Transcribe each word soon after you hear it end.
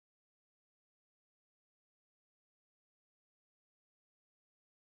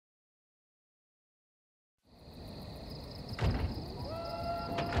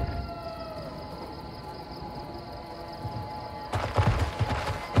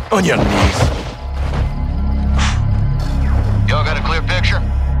On your knees. Y'all got a clear picture?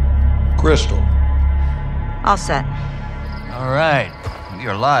 Crystal. All set. All right.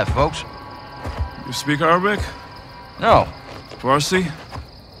 You're live, folks. You speak Arabic? No. Farsi?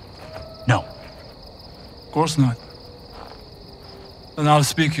 No. Of course not. Then I'll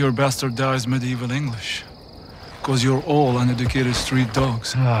speak your bastardized medieval English. Because you're all uneducated street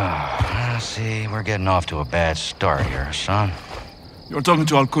dogs. See, we're getting off to a bad start here, son. You're talking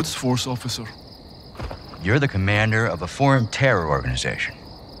to Al-Quds Force officer. You're the commander of a foreign terror organization.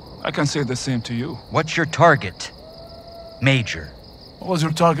 I can say the same to you. What's your target? Major. What was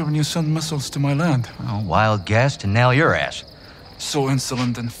your target when you sent missiles to my land? Oh, wild guess to nail your ass. So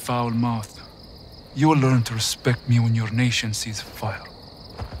insolent and foul-mouthed. You will learn to respect me when your nation sees fire.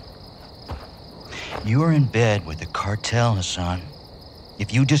 You are in bed with the cartel, Hassan.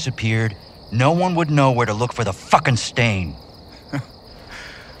 If you disappeared, no one would know where to look for the fucking stain.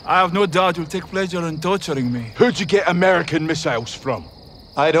 I have no doubt you'll take pleasure in torturing me. Who'd you get American missiles from?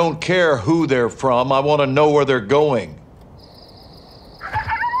 I don't care who they're from. I want to know where they're going.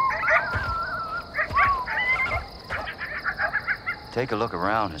 Take a look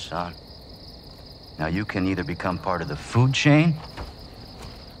around, Hassan. Now you can either become part of the food chain,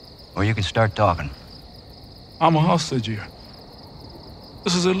 or you can start talking. I'm a hostage here.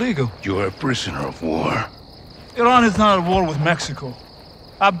 This is illegal. You're a prisoner of war. Iran is not at war with Mexico.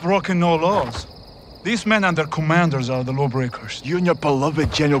 I've broken no laws. These men and their commanders are the lawbreakers. You and your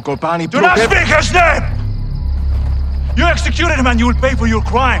beloved General Gorbani Do not speak his name! You executed him and you will pay for your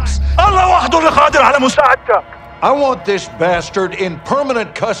crimes. Allah wahdu al-qadir ala musa'adak. I want this bastard in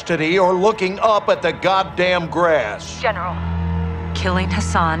permanent custody or looking up at the goddamn grass. General, killing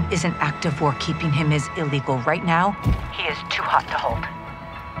Hassan is an act of war. Keeping him is illegal. Right now, he is too hot to hold.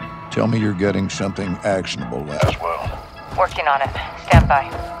 Tell me you're getting something actionable as well. Working on it. Stand by.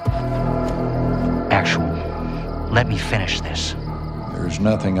 Actual. Let me finish this. There's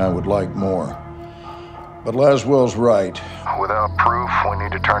nothing I would like more. But Laswell's right. Without proof, we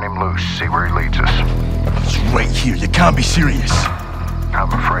need to turn him loose, see where he leads us. It's right here. You can't be serious.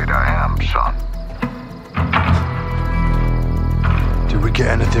 I'm afraid I am, son. Did we get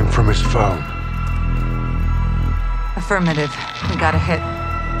anything from his phone? Affirmative. We got a hit.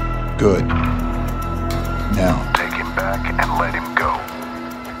 Good. Now. Take him back and let him go.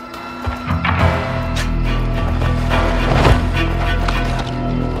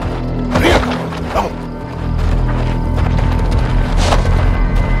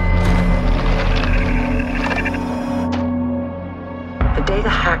 The data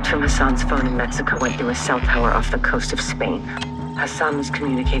hacked from Hassan's phone in Mexico went through a cell tower off the coast of Spain. Hassan was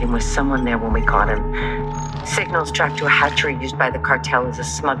communicating with someone there when we caught him. Signals tracked to a hatchery used by the cartel as a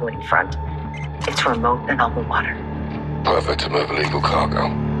smuggling front. It's remote and on the water. Perfect to move illegal cargo,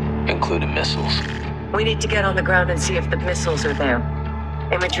 including missiles. We need to get on the ground and see if the missiles are there.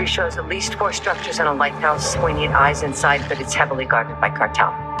 Imagery shows at least 4 structures and a lighthouse. We need eyes inside, but it's heavily guarded by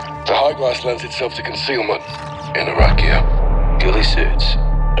cartel. The high glass lends itself to concealment. In Iraqia, ghillie suits.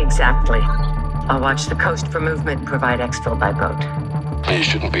 Exactly. I'll watch the coast for movement and provide exfil by boat. You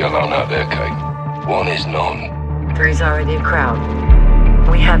shouldn't be alone out there, Kate. 1 is none. 3's already a crowd.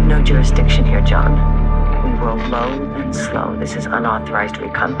 We have no jurisdiction here, John. We roll low and slow. This is unauthorized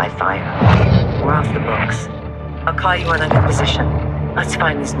recon by fire. We're off the books. I'll call you when I'm in position. Let's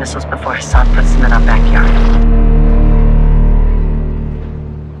find these missiles before Hassan puts them in our backyard.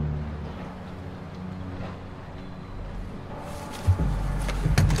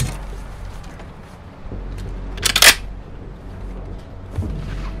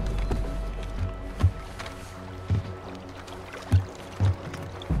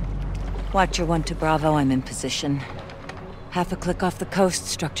 Watcher 1 to Bravo, I'm in position. Half a click off the coast,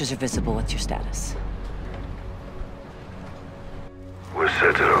 structures are visible. What's your status? We're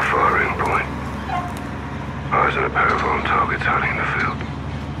set at our firing point. Eyes on a pair of armed targets hiding in the field.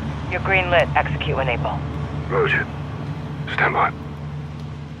 You're green lit. Execute when able. Roger. Stand by.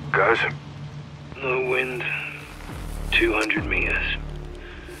 Guys? No wind. 200 meters.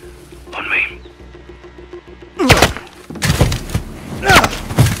 On me.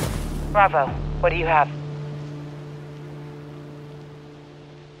 Bravo, what do you have?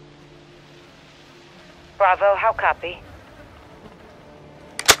 Bravo, how copy?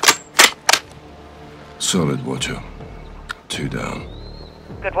 Solid, Watcher. 2 down.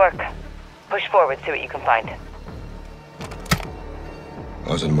 Good work. Push forward, see what you can find.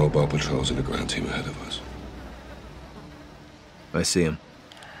 Eyes on mobile patrols and a ground team ahead of us. I see him.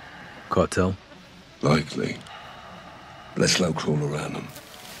 Cartel? Likely. Let's slow crawl around them.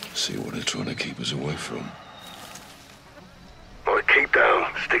 See what they're trying to keep us away from. I keep Keep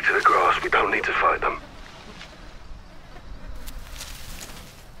down. Stick to the grass. We don't need to fight them.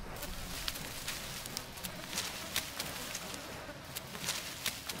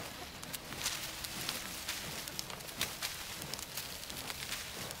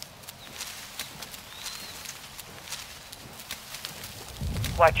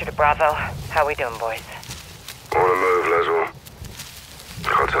 Watcher to Bravo. How we doing, boys? On the move, Laswell.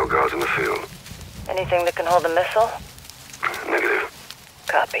 Cartel guards in the field. Anything that can hold a missile? Negative.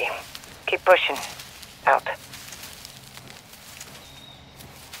 Copy. Keep pushing. Out.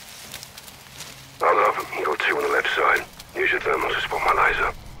 Hold up. You got two on the left side. Use your thermal to spot my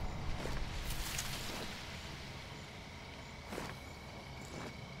laser.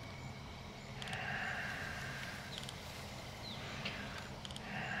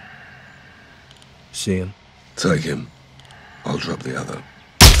 See him? Take him. I'll drop the other.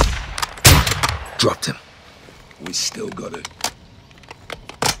 Dropped him. We still got it.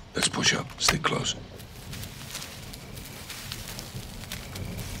 Let's push up. Stick close.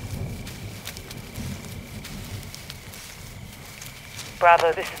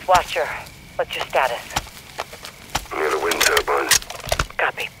 Bravo, this is Watcher. What's your status? Near the wind turbines.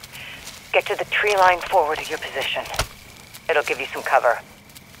 Copy. Get to the tree line forward of your position. It'll give you some cover.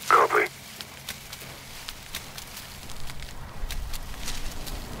 Copy.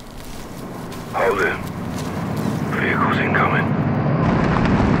 Hold it. Vehicles incoming.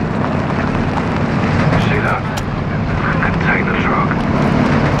 See that? Container truck.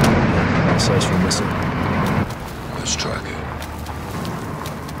 Size for a missile. Let's track it.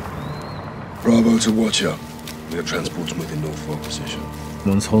 Bravo to Watcher. We have transports moving north for position.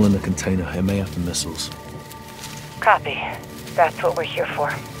 One's hauling a container. It may have the missiles. Copy. That's what we're here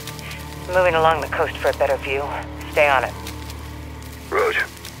for. Moving along the coast for a better view. Stay on it. Roger.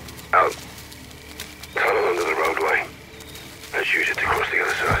 Out. Tunnel under the roadway. Let's use it to cross the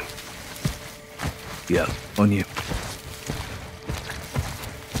other side. Yeah, on you.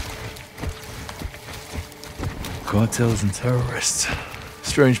 Cartels and terrorists.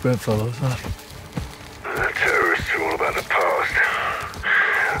 Strange bedfellows, huh? The terrorists are all about the past.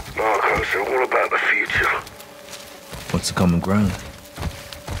 Narcos are all about the future. What's the common ground?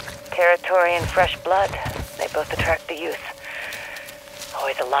 Territory and fresh blood. They both attract the youth.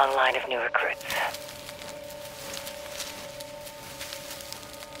 Always a long line of new recruits.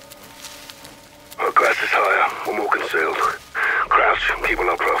 Our grass is higher. We're more concealed. Crouch. Keep a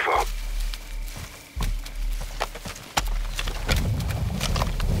low profile.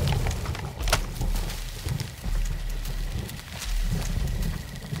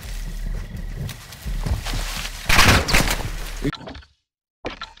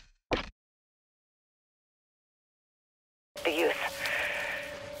 The youth.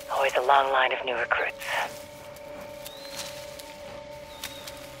 Always a long line of new recruits.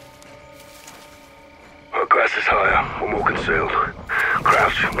 Our grass is higher. We're more concealed.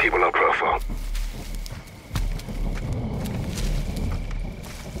 Crouch. Keep a low profile.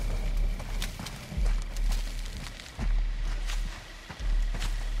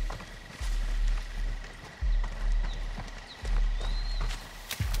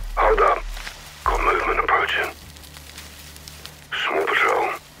 Hold up. Got movement approaching. Small patrol.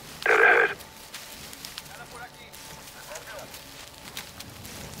 Dead ahead.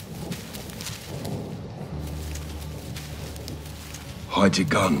 Hide your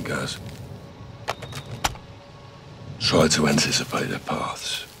gun, Gaz. Try to anticipate their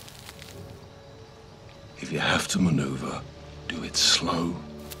paths. If you have to maneuver, do it slow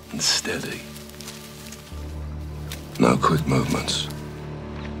and steady. No quick movements.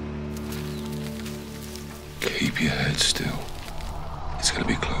 Keep your head still. It's gonna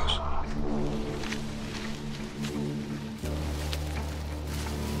be close.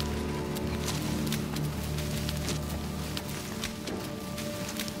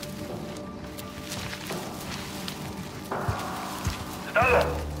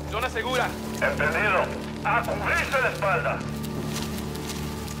 Zona segura. Entendido. A cubrirse la espalda.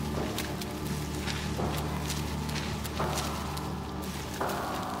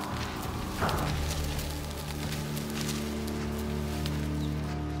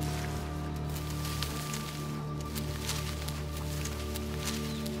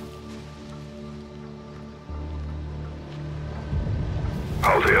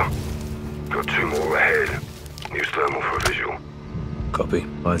 Hold here. Got two more ahead. Use thermal for a visual. Copy.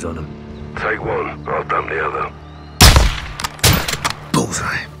 Eyes on him. Take one, I'll dump the other.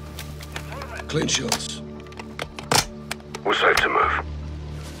 Bullseye. Clean shots. We're safe to move.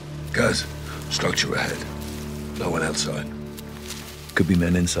 Gaz, structure ahead. No one outside. Could be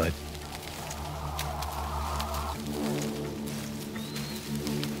men inside.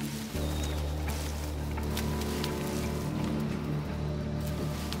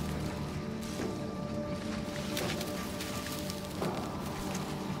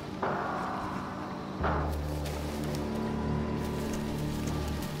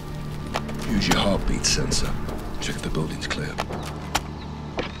 Use your heartbeat sensor. Check if the building's clear.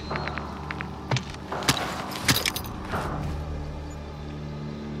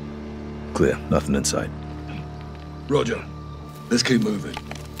 Clear. Nothing in sight. Roger. Let's keep moving.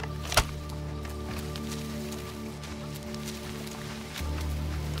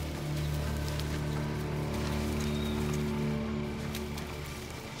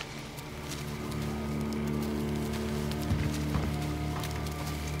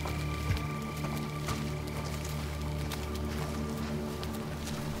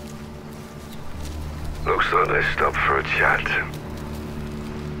 Looks like they stopped for a chat.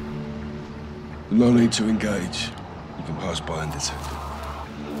 No need to engage. You can pass by undetected.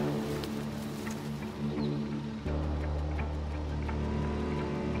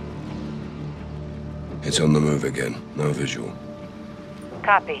 It's on the move again. No visual.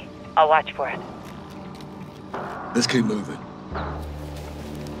 Copy. I'll watch for it. Let's keep moving.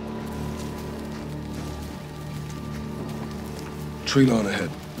 Tree line ahead.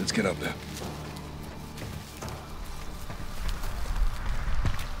 Let's get up there.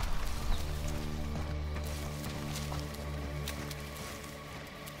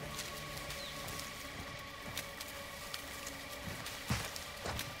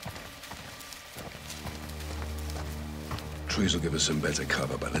 Trees will give us some better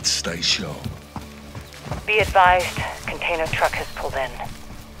cover, but let's stay sharp. Be advised, container truck has pulled in.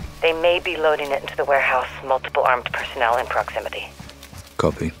 They may be loading it into the warehouse. Multiple armed personnel in proximity.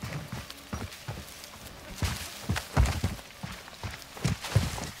 Copy.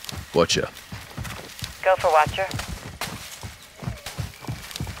 Watcher. Go for Watcher.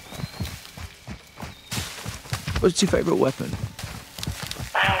 What's your favorite weapon?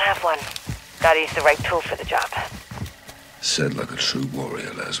 I don't have one. Gotta use the right tool for the job. Said like a true warrior,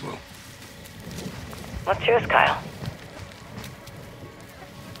 Laswell. What's yours, Kyle?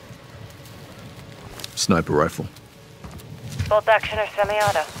 Sniper rifle. Bolt action or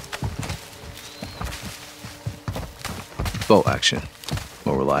semi-auto? Bolt action.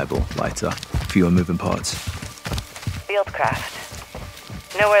 More reliable, lighter, fewer moving parts.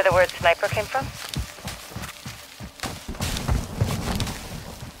 Fieldcraft. Know where the word sniper came from?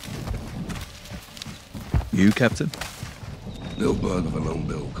 You, Captain? Little bird with a long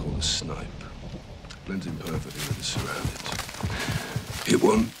bill called a snipe. Blends in perfectly with the surroundings. Hit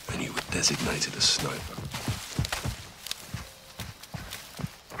one, and you were designated a sniper.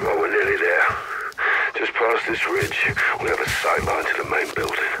 Well, we're nearly there. Just past this ridge, we have a sight line to the main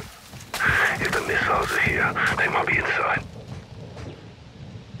building. If the missiles are here, they might be inside.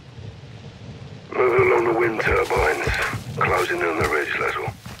 Moving along the wind turbines, closing in on the ridge,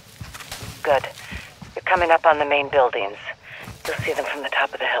 Laswell. Good. You're coming up on the main buildings. You'll see them from the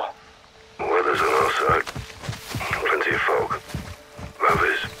top of the hill. Weather's on our side. Plenty of fog.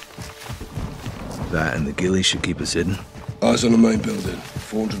 Rovers. That and the ghillie should keep us hidden. Eyes on the main building.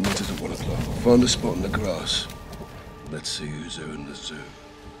 400 meters at 1 o'clock. Find a spot in the grass. Let's see who's there in the zoo.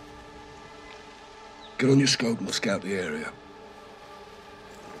 Get on your scope and scout the area.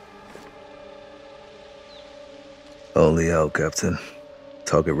 Only out, Captain.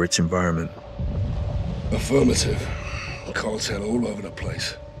 Target-rich environment. Affirmative. Cartel all over the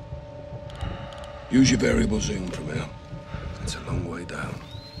place. Use your variable zoom from here. It's a long way down.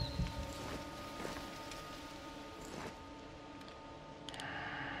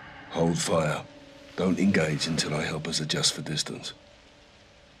 Hold fire. Don't engage until I help us adjust for distance.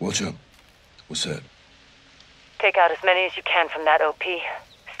 Watcher, what's that? Take out as many as you can from that OP.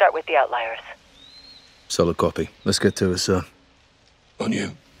 Start with the outliers. Solid copy. Let's get to it, sir. On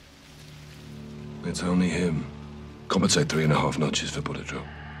you. It's only him. Compensate 3.5 notches for bullet drop.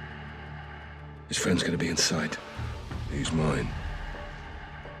 His friend's gonna be in sight. He's mine.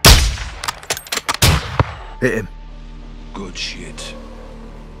 Hit him. Good shit.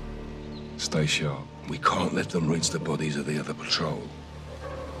 Stay sharp. We can't let them reach the bodies of the other patrol.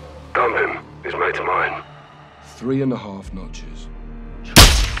 Dump him. His mate's mine. 3.5 notches.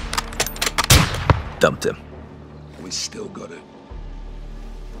 Dumped him. We still got it.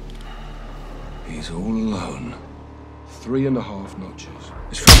 He's all alone. 3.5 notches.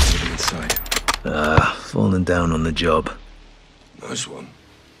 His friend's gonna be in sight. Falling down on the job. Nice one.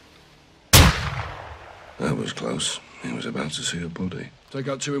 That was close. He was about to see a body. Take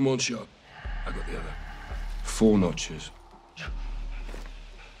out 2 in 1 shot. I got the other. 4 notches.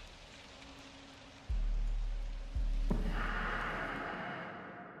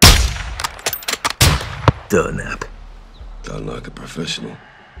 Dirt nap. Done like a professional.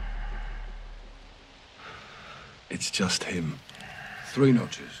 It's just him. 3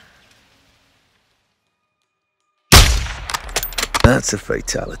 notches. That's a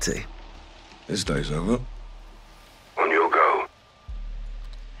fatality. This day's over. On your go.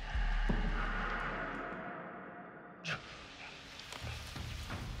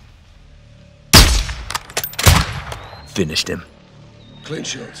 Finished him. Clean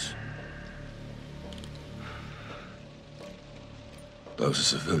shots. Those are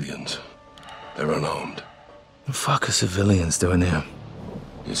civilians. They're unarmed. The fuck are civilians doing here?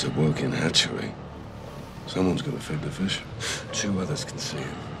 It's a working hatchery. Someone's got to feed the fish. 2 others can see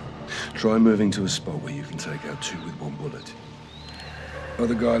him. Try moving to a spot where you can take out 2 with 1 bullet.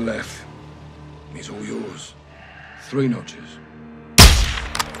 Other guy left. He's all yours. 3 notches.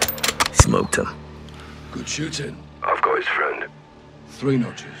 Smoked him. Good shooting. I've got his friend. 3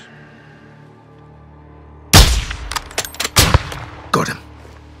 notches. Got him.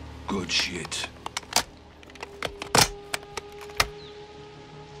 Good shit.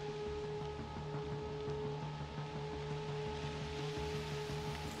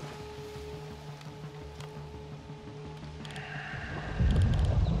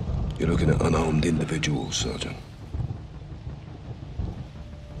 You're looking at unarmed individuals, Sergeant.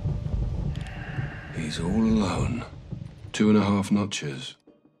 He's all alone. 2.5 notches.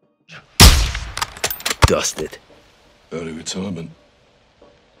 Dusted. Early retirement.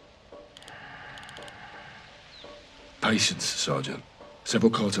 Patience, Sergeant. Several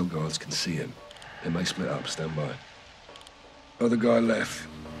cartel guards can see him. They may split up. Stand by. Other guy left.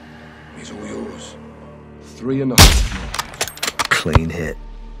 He's all yours. 3.5 notches. Clean hit.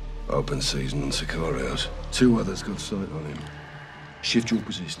 Open season on Sicarios. 2 others got sight on him. Shift your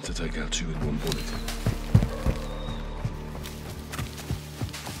position to take out 2 with 1 bullet.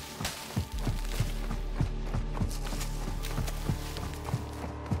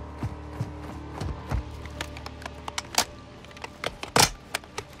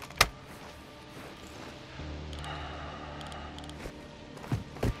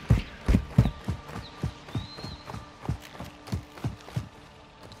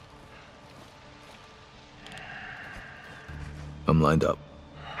 I'm lined up.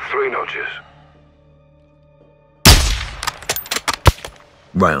 3 notches.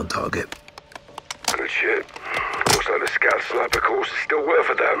 Right on target. Good shit. Looks like the scout sniper course is still worth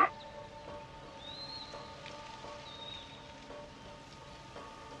a damn.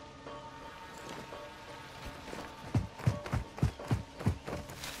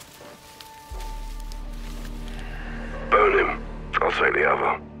 Burn him. I'll take the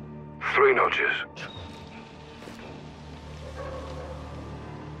other. 3 notches.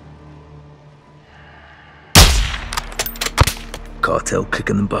 Cartel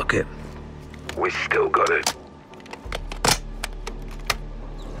kicking the bucket. We still got it.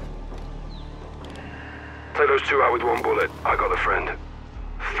 Take those 2 out with 1 bullet. I got a friend.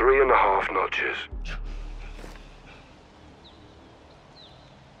 3.5 notches.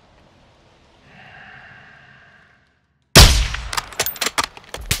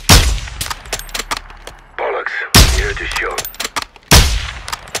 Bollocks. You just shot.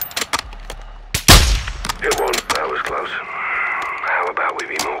 Hit 1. That was close. How about we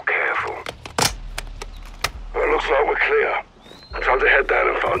be more careful? Well, it looks like we're clear. Time to head down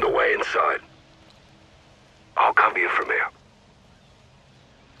and find a way inside. I'll cover you from here.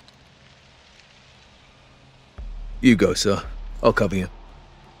 You go, sir. I'll cover you.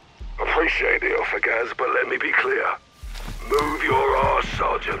 Appreciate the offer, Gaz, but let me be clear. Move your arse,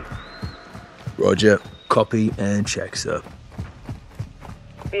 Sergeant. Roger. Copy and check, sir.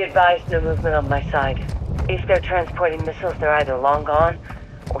 Be advised, no movement on my side. If they're transporting missiles, they're either long gone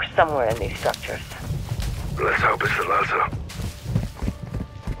or somewhere in these structures. Let's hope it's the latter.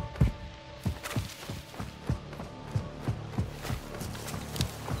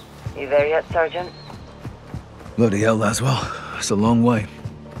 You there yet, Sergeant? Bloody hell, Laswell. It's a long way.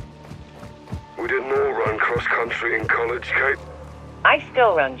 We didn't all run cross-country in college, Kate. I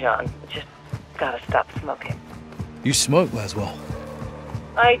still run, John. Just gotta stop smoking. You smoke, Laswell.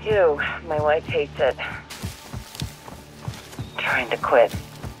 I do. My wife hates it. Trying to quit.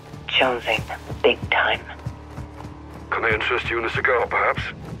 Jonesing big time. Can I interest you in a cigar, perhaps?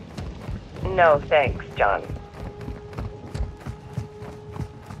 No, thanks, John.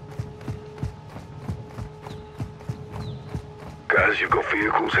 Guys, you've got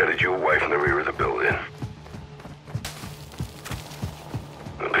vehicles headed your way from the rear of the building.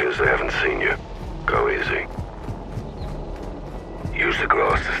 It appears they haven't seen you. Go easy. Use the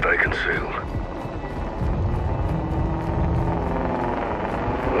glass to stay concealed.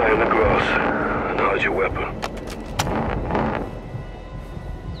 Lay in the grass and hide your weapon.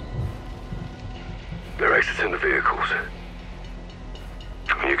 They're exiting the vehicles.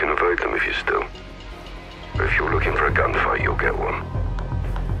 You can evade them if you're still. But if you're looking for a gunfight, you'll get one.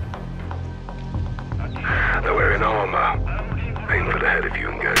 head if you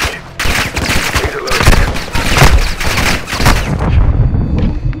engage. He's alerted.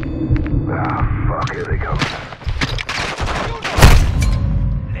 Ah, fuck, here they come.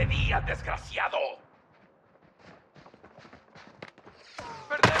 Le di al desgraciado.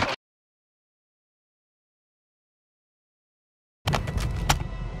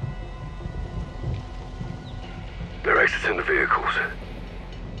 They're exiting the vehicles.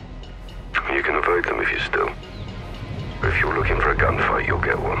 You can avoid them if you're still. But if you're looking for a gunfight, you'll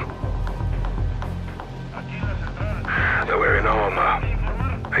get one. They're wearing armor.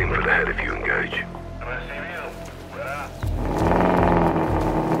 Aim for the head if you engage.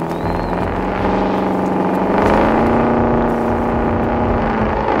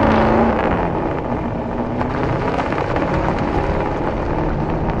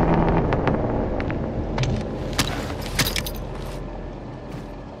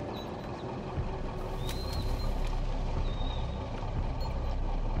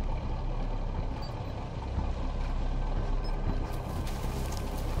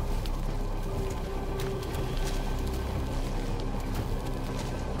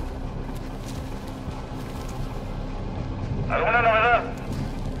 ¿Alguna novedad?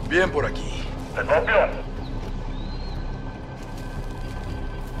 Bien por aquí. ¿Te copio?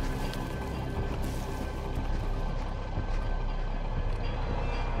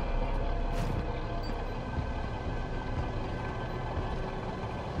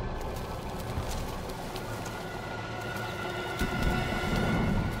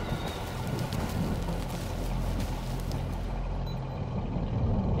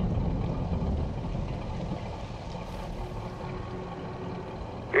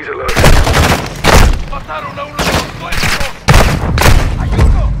 He's alerted. ¡Mataron a uno de los nuestros! ¡Hay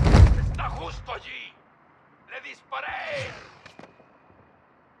uno! ¡Está justo allí! ¡Le disparé!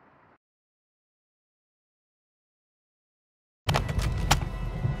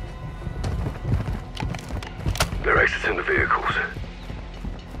 They're exiting the vehicles.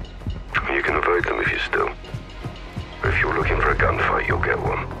 You can avoid them if you're still. But if you're looking for a gunfight, you'll get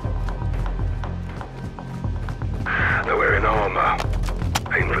one. They're wearing armor.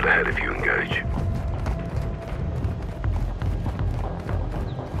 Aim for the head if you engage.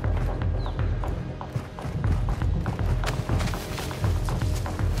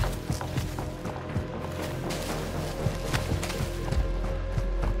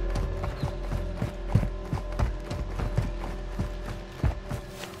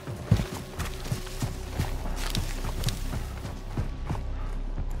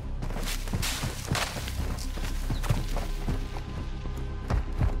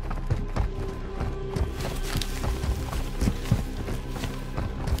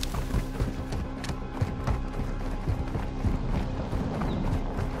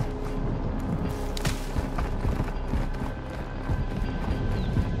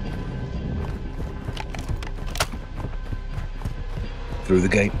 Through the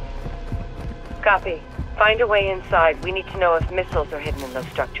gate. Copy. Find a way inside. We need to know if missiles are hidden in those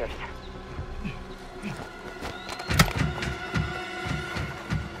structures.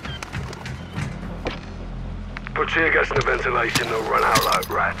 Put tear gas in the ventilation, they'll run out like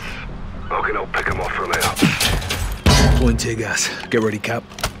rats. I can help pick them off from here. Deploying tear gas. Get ready, Cap.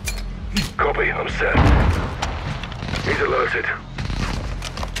 Copy, I'm set. He's alerted.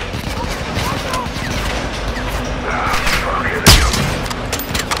 Ah, fuck, here they come.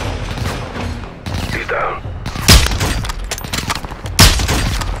 He's down.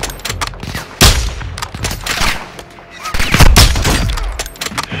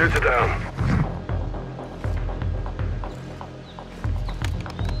 Shooter down.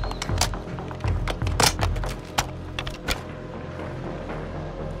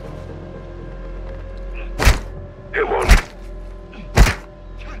 Hit one.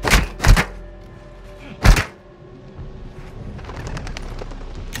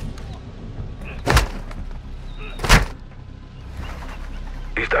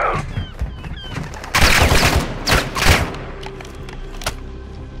 He's down.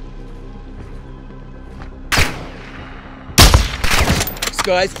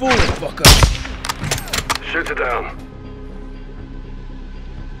 Sky's falling, fucker. Shooter down.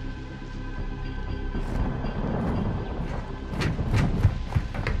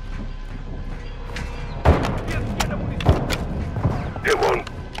 Hit one.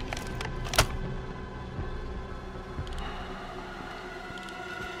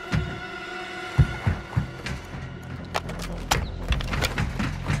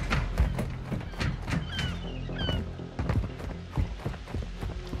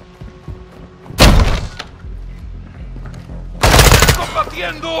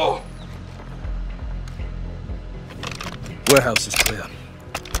 ¡Combatiendo! Warehouse is clear.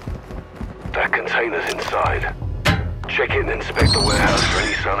 That container's inside. Check it and inspect the warehouse for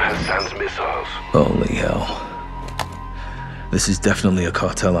any Son Hassan's missiles. Holy hell. This is definitely a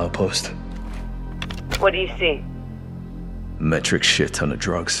cartel outpost. What do you see? Metric shit ton of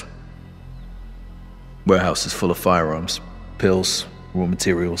drugs. Warehouse is full of firearms, pills, raw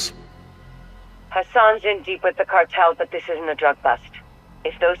materials. Hassan's in deep with the cartel, but this isn't a drug bust.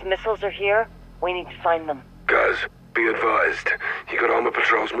 If those missiles are here, we need to find them. Guys, be advised. You got armor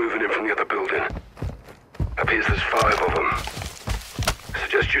patrols moving in from the other building. Appears there's 5 of them.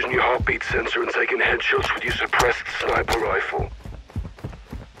 Suggest using your heartbeat sensor and taking headshots with your suppressed sniper rifle.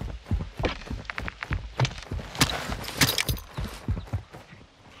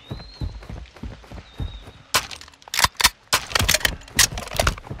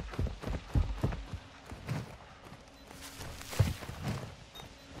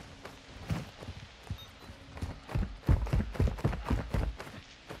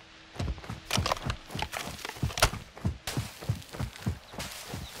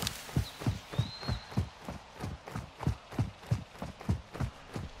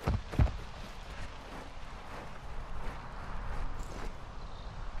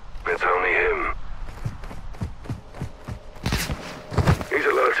 It's only him. He's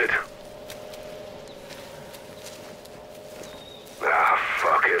alerted. Ah,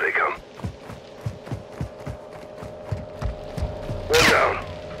 fuck, here they come. One down.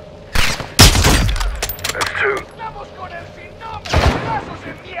 That's 2. ¡Estamos con el síndrome! ¡Pedazos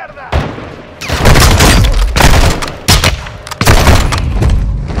en mierda!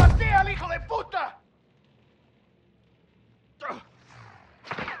 ¡Maté al hijo de puta!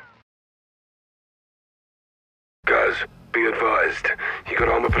 Guys, be advised. You got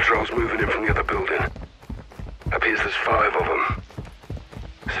armor patrols moving in from the other building. Appears there's 5 of them.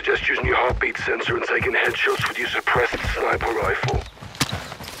 Suggest using your heartbeat sensor and taking headshots with your suppressed sniper rifle.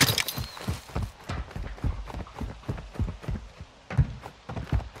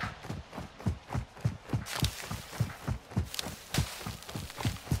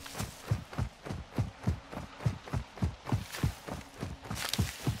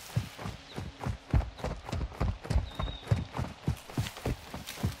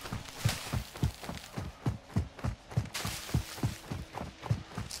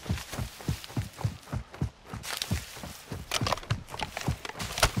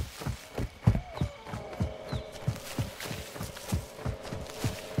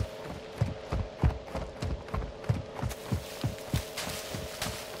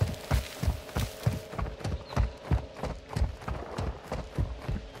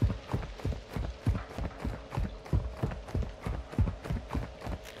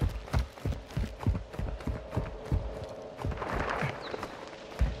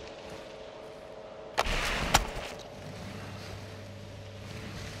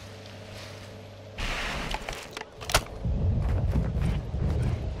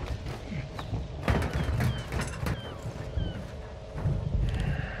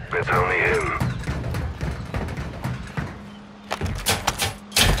 It's only him.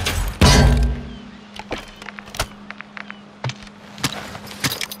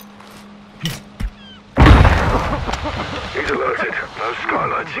 He's alerted. Those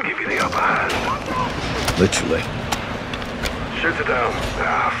skylights should give you the upper hand. Literally. Shoot it down.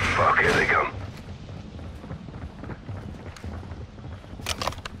 Ah, fuck, here they come.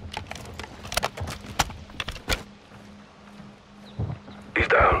 He's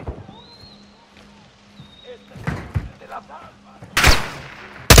down.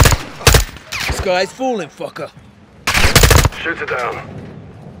 This guy's falling, fucker. Shoot it down.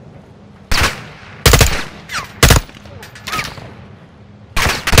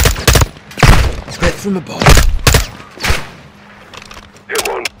 Hit from above. Hit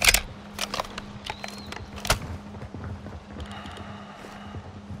one.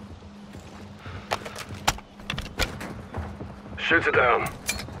 Shoot it down.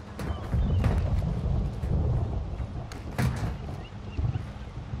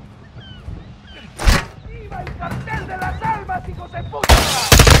 ¡Viva el cartel de las almas, hijos de puta!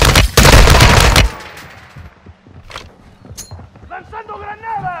 ¡Lanzando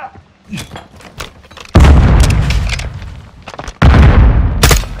granada!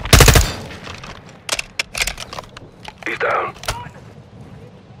 He's down.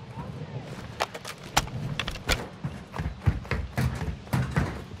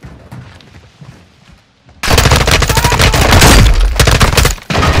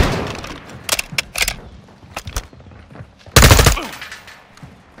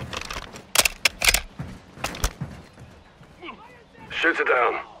 Shoot it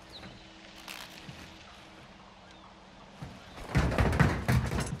down.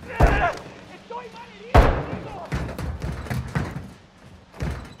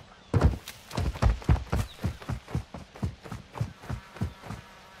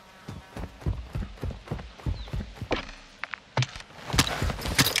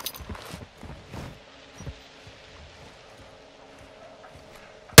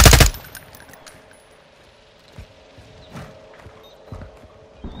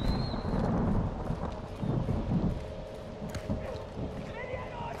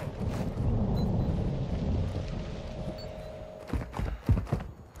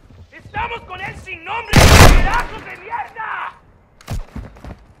 ¡Vamos con él sin nombre! ¡Pedazos de mierda!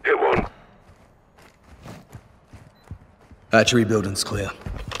 Hit one. Hatchery building's clear.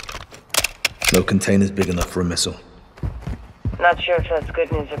 No containers big enough for a missile. Not sure if that's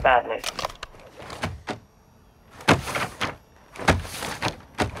good news or bad news.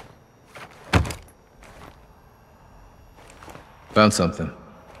 Found something.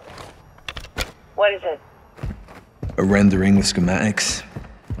 What is it? A rendering with schematics.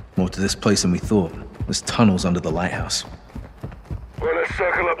 More to this place than we thought. There's tunnels under the lighthouse. Well, let's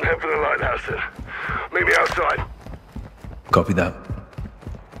circle up and head for the lighthouse then. Meet me outside. Copy that.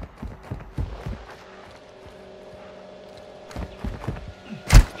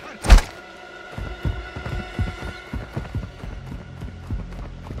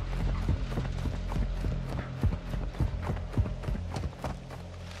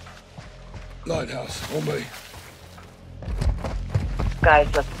 Lighthouse, on me. Guys,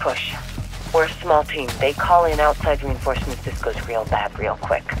 let's push. We're a small team. They call in outside reinforcements. This goes real bad real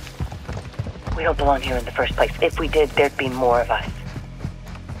quick. We don't belong here in the first place. If we did, there'd be more of us.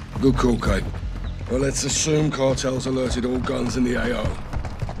 Good call, Kate. Well, let's assume cartels alerted all guns in the AO.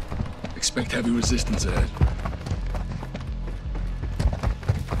 Expect heavy resistance ahead.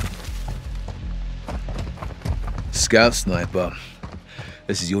 Scout sniper.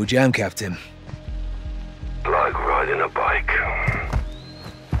 This is your jam, Captain. Like riding a bike.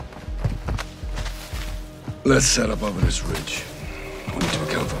 Let's set up over this ridge. We need to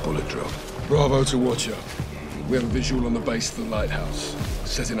account for bullet drop. Bravo to Watcher. We have a visual on the base of the lighthouse.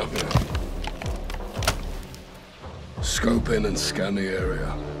 Setting up here. Scope in and scan the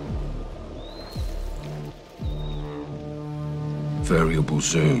area. Variable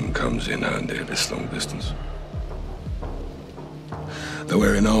zoom comes in handy at this long distance. They're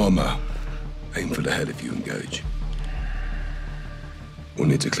wearing armor. Aim for the head if you engage. We'll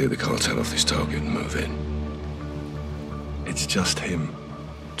need to clear the cartel off this target and move in. It's just him.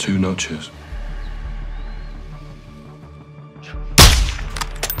 2 notches.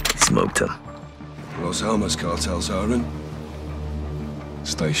 Smoked him. Los Alamos cartels are in.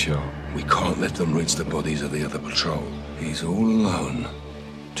 Stay sharp. We can't let them reach the bodies of the other patrol. He's all alone.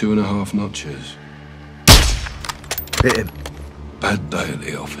 2.5 notches. Hit him. Bad day at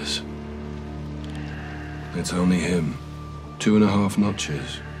the office. It's only him. 2.5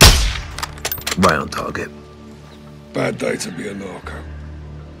 notches. Right on target. Bad day to be a narco.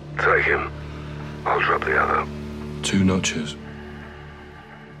 Take him. I'll drop the other. 2 notches.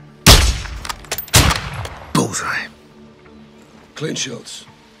 Bullseye. Clean shots.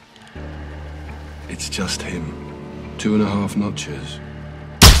 It's just him. 2.5 notches.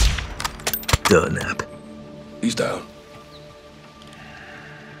 Dirt nap. He's down.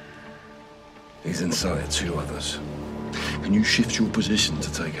 He's inside 2 others. Can you shift your position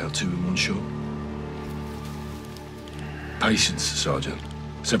to take out 2 in one shot? Patience, Sergeant.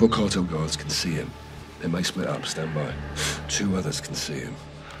 Several cartel guards can see him. They may split up, stand by. 2 others can see him.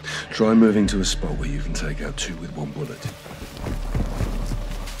 Try moving to a spot where you can take out 2 with 1 bullet.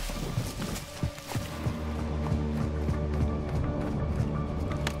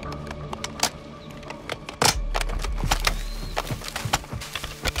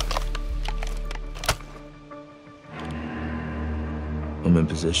 I'm in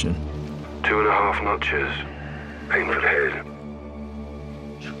position. 2.5 notches. Aim for the head.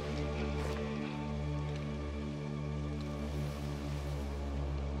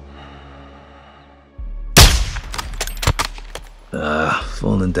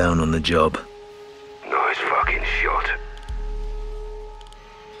 Falling down on the job. Nice fucking shot.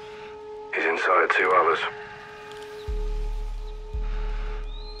 He's inside 2 others.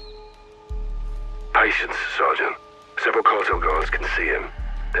 Patience, Sergeant. Several cartel guards can see him.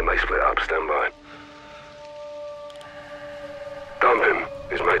 They may split up, stand by. Dump him.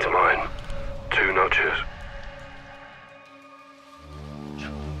 He's mate to mine. 2 notches.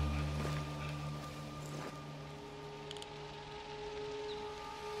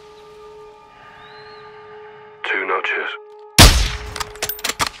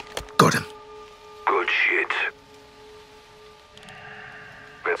 Got him. Good shit.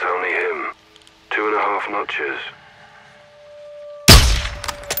 It's only him. 2.5 notches.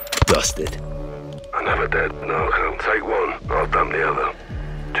 Dusted. Another dead narco. Take 1. I'll dump the other.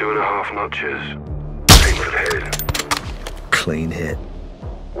 2.5 notches. Aim for the head. Clean hit.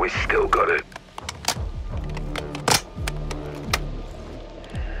 We still got it.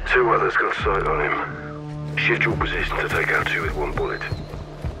 2 others got sight on him. Shift your position to take out 2 with 1 bullet.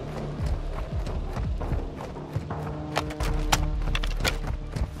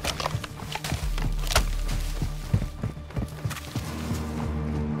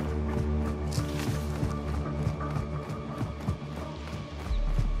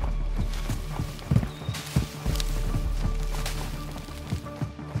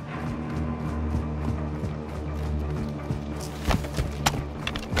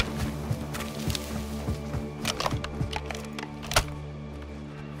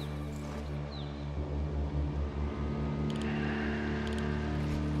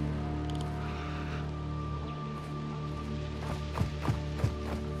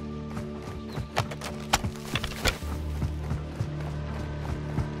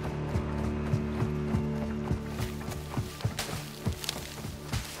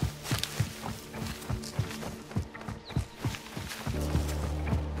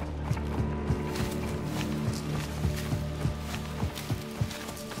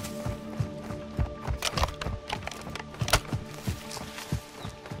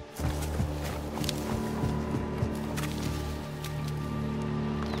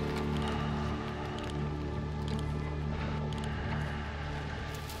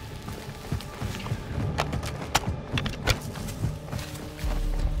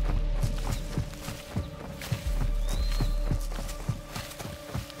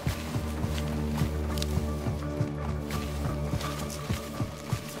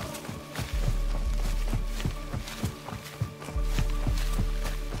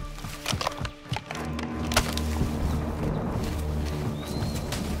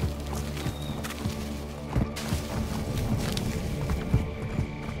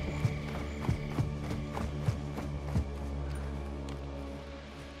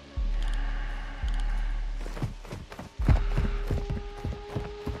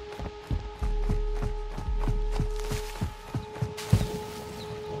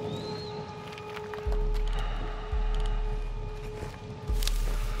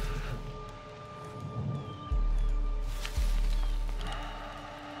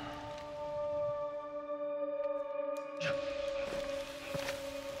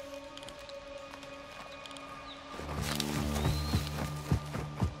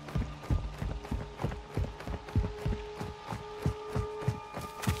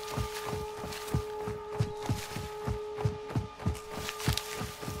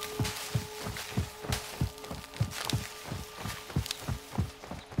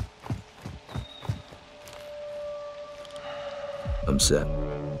 I'm set.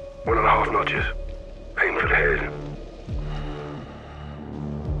 1.5 notches. Aim for the head.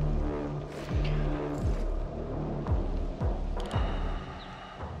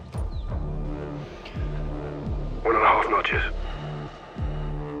 Notches.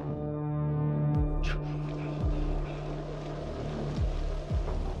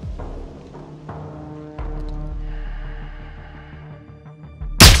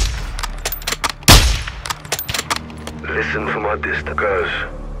 Listen for my distance, guys.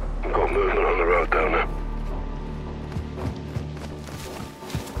 I've got movement on the road down there.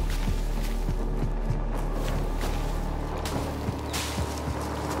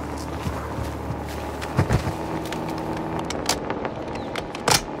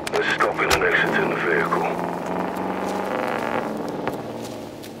 Stopping and exiting the vehicle.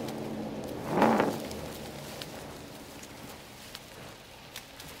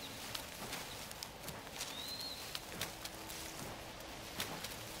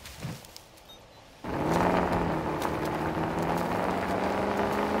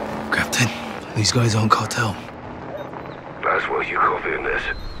 Captain, these guys aren't cartel. That's what you copying this.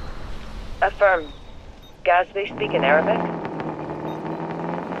 Affirm. Gatsby speak in Arabic?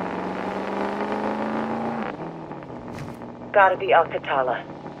 Gotta be Al-Qatala.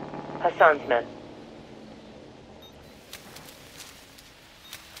 Hassan's men.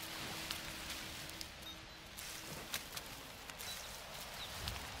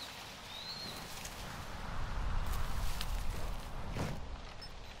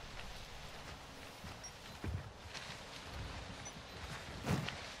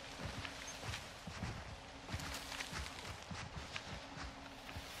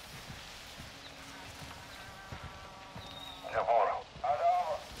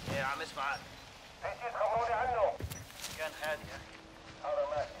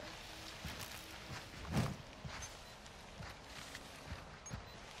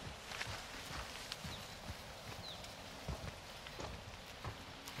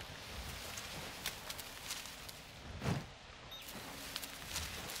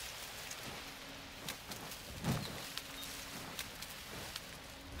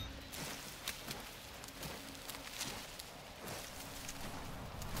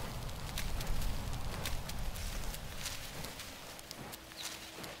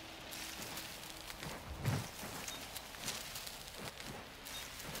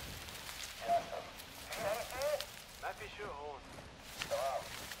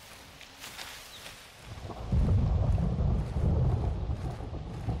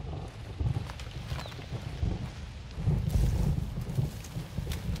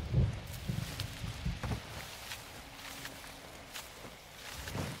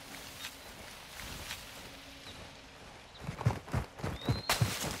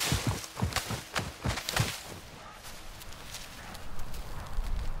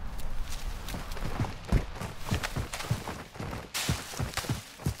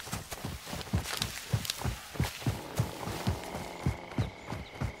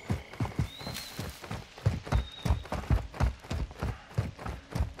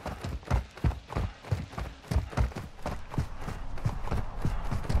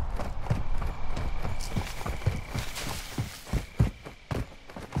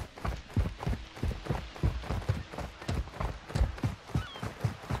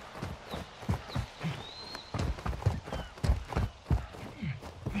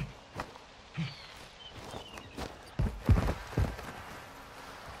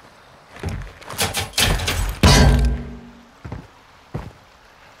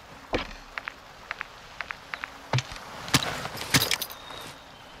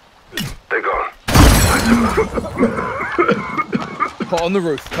 Hot on the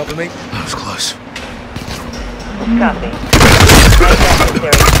roof, cover me. That was close. Copy.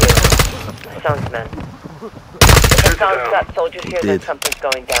 Hassan's men. If Hassan's got soldiers here, then something's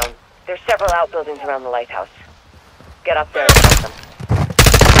going down. There's several outbuildings around the lighthouse. Get up there and help them.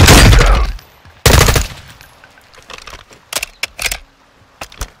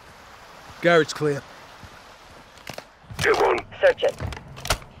 Garage clear. Get one. Search it.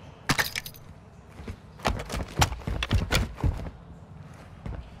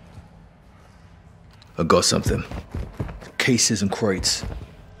 I got something. Cases and crates.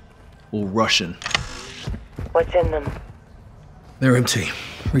 All Russian. What's in them? They're empty.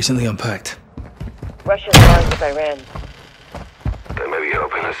 Recently unpacked. Russian allies with Iran. They may be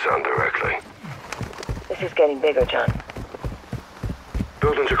helping Hassan directly. This is getting bigger, John.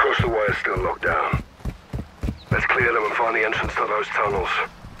 Buildings across the way are still locked down. Let's clear them and find the entrance to those tunnels.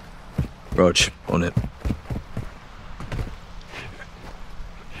 Rog, on it.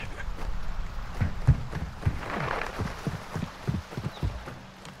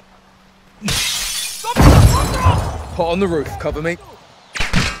 Hot on the roof, cover me.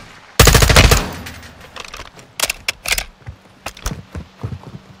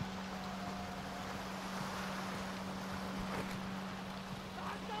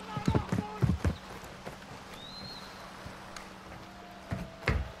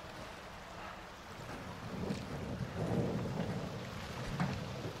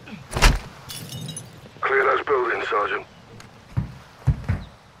 Clear those buildings, Sergeant.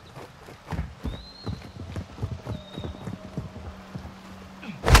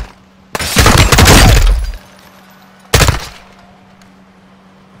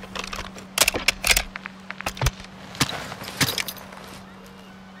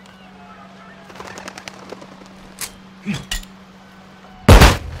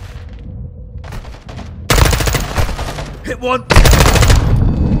 Hit one!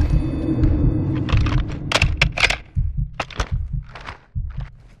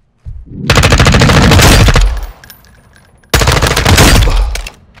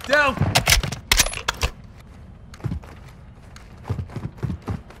 Down!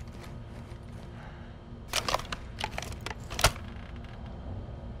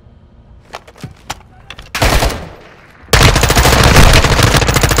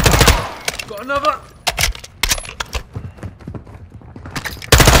 Got another!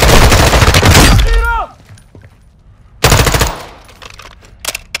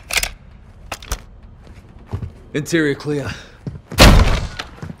 Interior clear.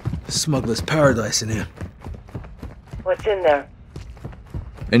 Smuggler's paradise in here. What's in there?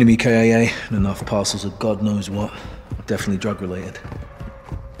 Enemy KIA and enough parcels of God knows what. Definitely drug related.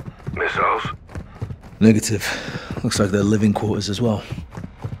 Missiles? Negative. Looks like they're living quarters as well.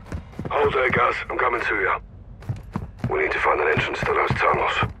 Hold there, guys. I'm coming to you. We need to find an entrance to those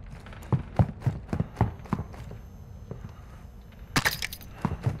tunnels.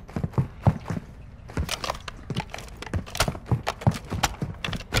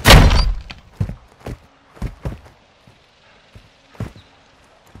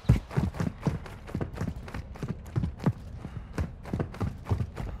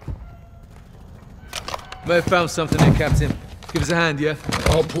 May have found something there, Captain. Give us a hand, yeah?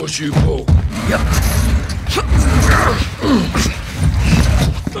 I'll push you, Paul. Yep.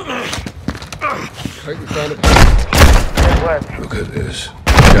 Think we found a... Good work. Look at this.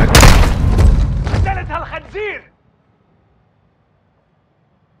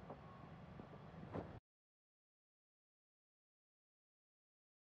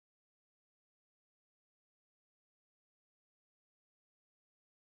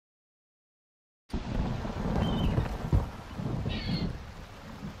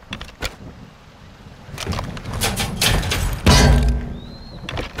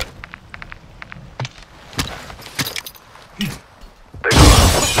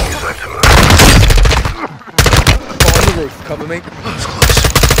 Cover me. That's close.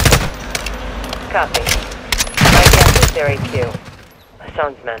 Copy. My guess is their AQ.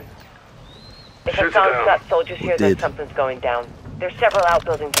 Hassan's men. If Shoot Hassan's down. got soldiers here, then did. something's going down. There's several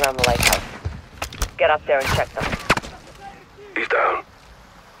outbuildings around the lighthouse. Get up there and check them. He's down.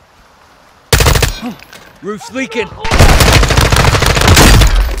 Roof's leaking.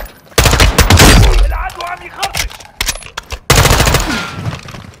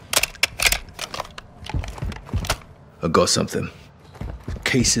 I got something.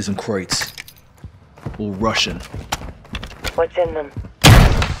 Cases and crates. All Russian. What's in them?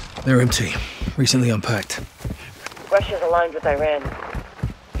 They're empty. Recently unpacked. Russia's aligned with Iran.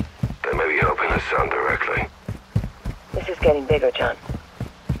 They may be helping Hassan directly. This is getting bigger, John.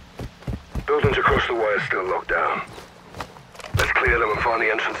 Buildings across the way are still locked down. Let's clear them and find the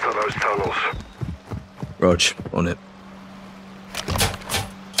entrance to those tunnels. Rog, on it.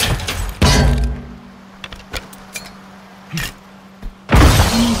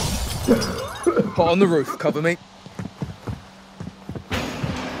 Hot on the roof, cover me.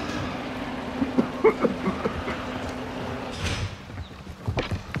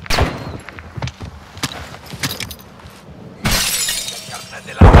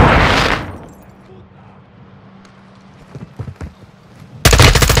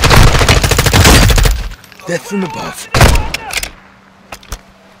 Death from above.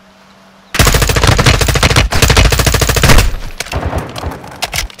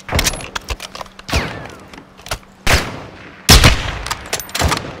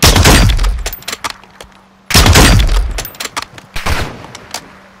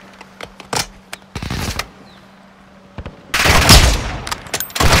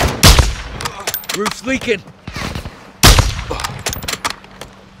 Roof's leaking.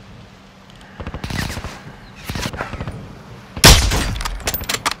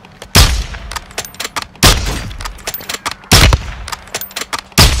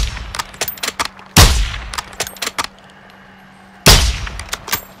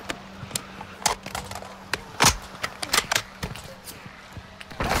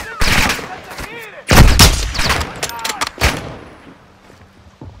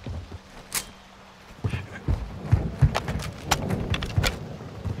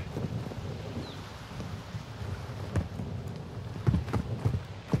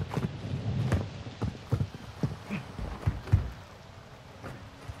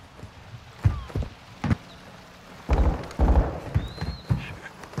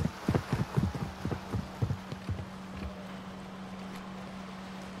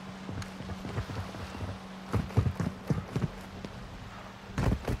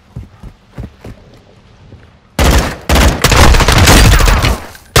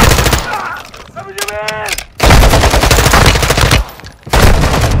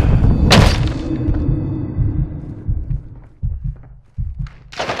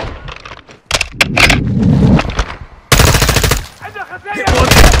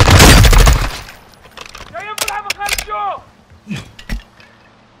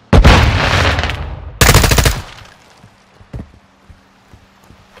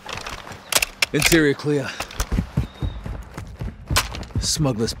 Interior clear.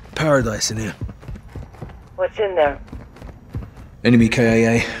 Smuggler's paradise in here. What's in there? Enemy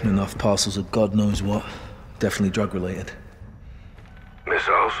KIA and enough parcels of God knows what. Definitely drug-related.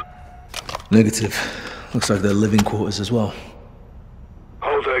 Missiles? Negative. Looks like they're living quarters as well.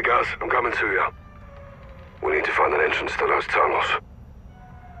 Hold there, guys. I'm coming to you. We need to find an entrance to those tunnels.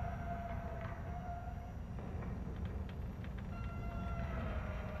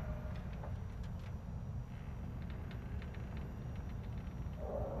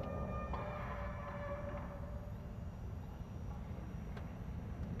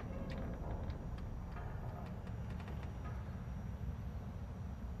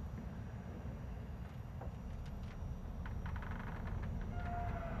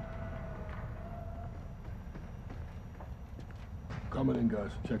 Coming in, guys.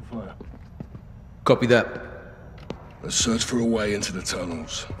 Check fire. Copy that. Let's search for a way into the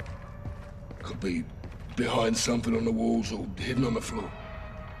tunnels. Could be behind something on the walls or hidden on the floor.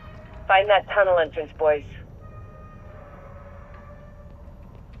 Find that tunnel entrance, boys.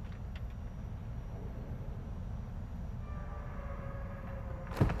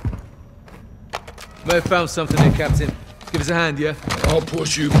 May have found something here, Captain. Give us a hand, yeah? I'll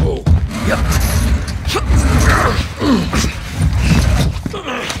push you, Paul.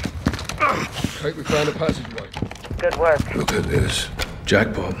 Okay, we found a passageway. Good work. Look at this.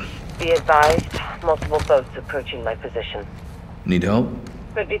 Jackpot. Be advised, multiple boats approaching my position. Need help?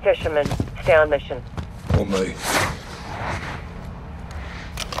 Could be fishermen. Stay on mission. On me.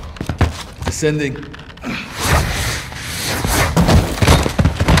 Descending.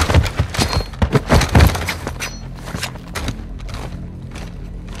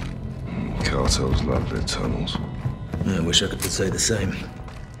 Cartels love their tunnels. I wish I could say the same.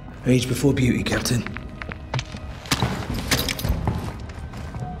 Age before beauty, Captain.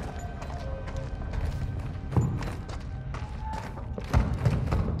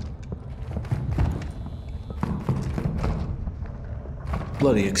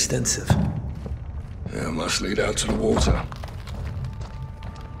 Bloody extensive. Yeah, must lead out to the water.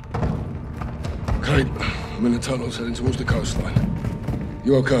 Okay, I'm in the tunnels heading towards the coastline.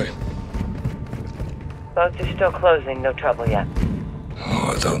 You okay? Boats are still closing, no trouble yet.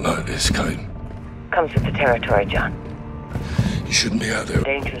 Oh, I don't know this, Kate. Comes with the territory, John. You shouldn't be out there.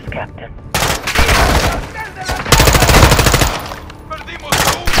 Dangerous, Captain.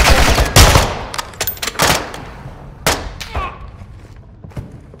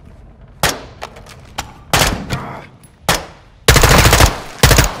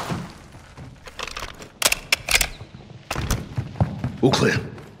 All clear.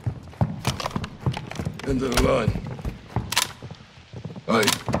 End of the line. Hey,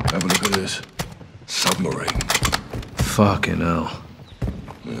 have a look at this. Submarine. Fucking hell.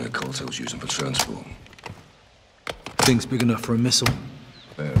 Yeah, cartel's using for transport. Thing's big enough for a missile.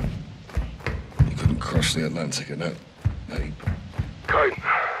 Yeah. You couldn't cross the Atlantic in that. Hey. Kate,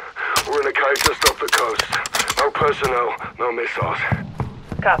 we're in a cave just off the coast. No personnel, no missiles.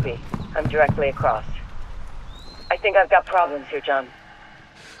 Copy. I'm directly across. I think I've got problems here, John.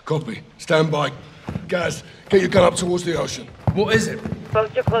 Copy. Stand by. Gaz, get your gun up towards the ocean. What is it?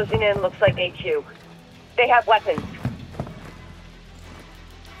 Boats are closing in, looks like HQ. They have weapons.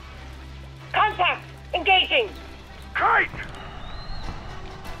 Contact! Engaging! Kate!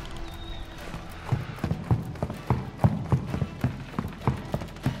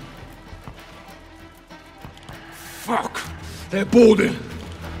 Fuck! They're boarding.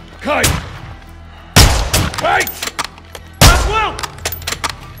 Kate! Kate! Well!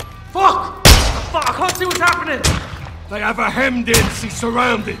 Fuck! Fuck, I can't see what's happening! They have a hemmed in. She's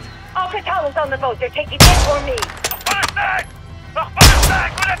surrounded. All Catalans on the boat, they're taking it for me.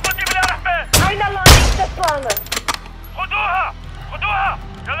 أين اللاين تسلانا؟ خدوها! خدوها!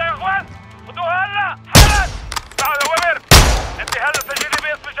 يلا يا اخوان! خدوها هلا! حالا! تعالوا وامر! انت هلا سجلي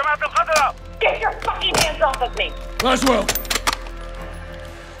باسم جماعة القتلة! Get your fucking hands off of me! Laswell!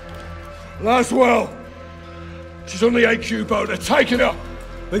 Laswell! She's on the AQ boat. They're taking her!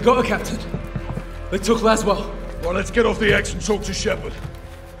 They got her, Captain. They took Laswell. Well, let's get off the X and talk to Shepard.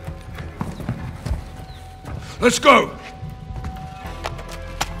 Let's go!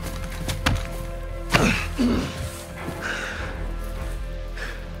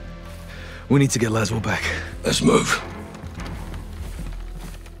 We need to get Laswell back. Let's move.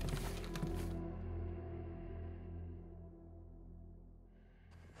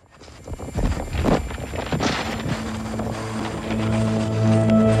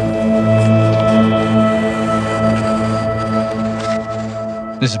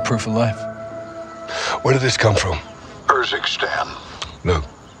 This is proof of life. Where did this come from? Urzikstan. No.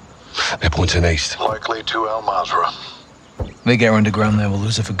 They're pointing east. Likely to Al Mazrah. They get her underground there, we'll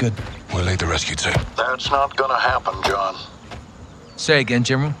lose her for good. We'll lead the rescue team. That's not gonna happen, John. Say again,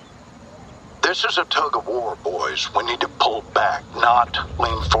 General. This is a tug of war, boys. We need to pull back, not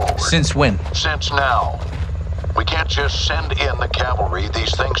lean forward. Since when? Since now. We can't just send in the cavalry.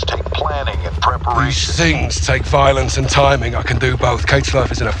 These things take planning and preparation. These things take violence and timing. I can do both. Kate's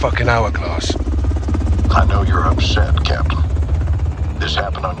life is in a fucking hourglass. I know you're upset, Captain. This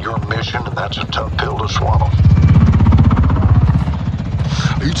happened on your mission, and that's a tough pill to swallow.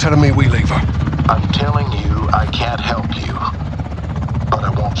 Are you telling me we leave her? I'm telling you I can't help you, but I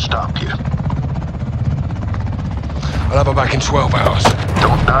won't stop you. I'll have her back in 12 hours.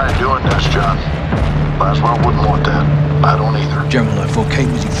 Don't die doing this, John. Laswell wouldn't want that. I don't either. General, I thought Kate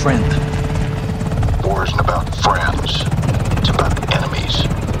was your friend. War isn't about friends. It's about enemies.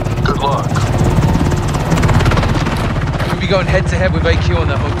 Good luck. We'll be going head-to-head with AQ on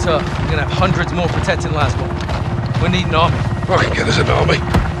that hotel. We're gonna have hundreds more protecting Laswell. We need an army. I can get us an army.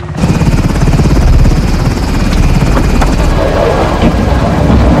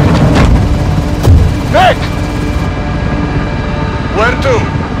 Nick! Where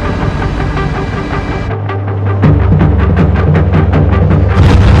to?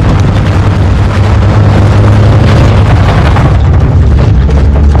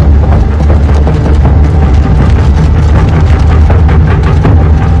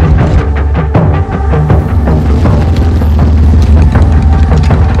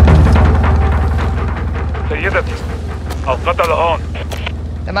 القتل هون.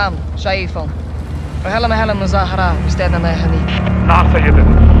 تمام شايفهم. وهلا مهلا مظاهرة واستاذنا هنيك. نعم سيدي.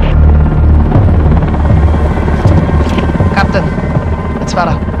 Captain, it's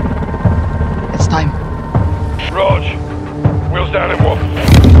Farah. It's time. Raj, wheels down in one.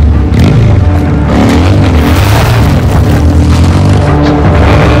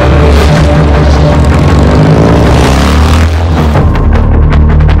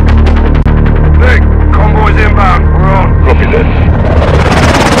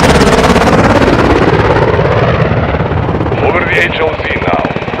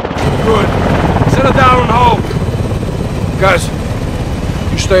 Guys,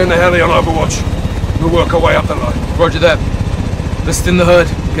 you stay in the heli on Overwatch. We'll work our way up the line. Roger that. List in the hood.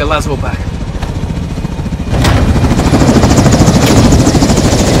 Get Laswell back.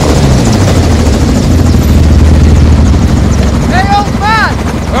 Hey, old man!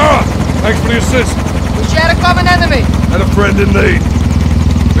 Thanks for the assist. We share a common enemy. And a friend in need.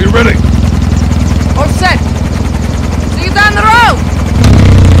 Are you ready? All set. See you down the road!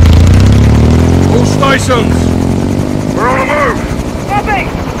 All stations! We're on the move! Copy!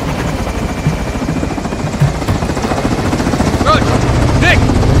 Roger! Nick!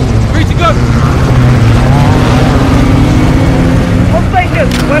 Free to go! All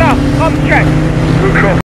stations, we're up. Comms check. Good copy.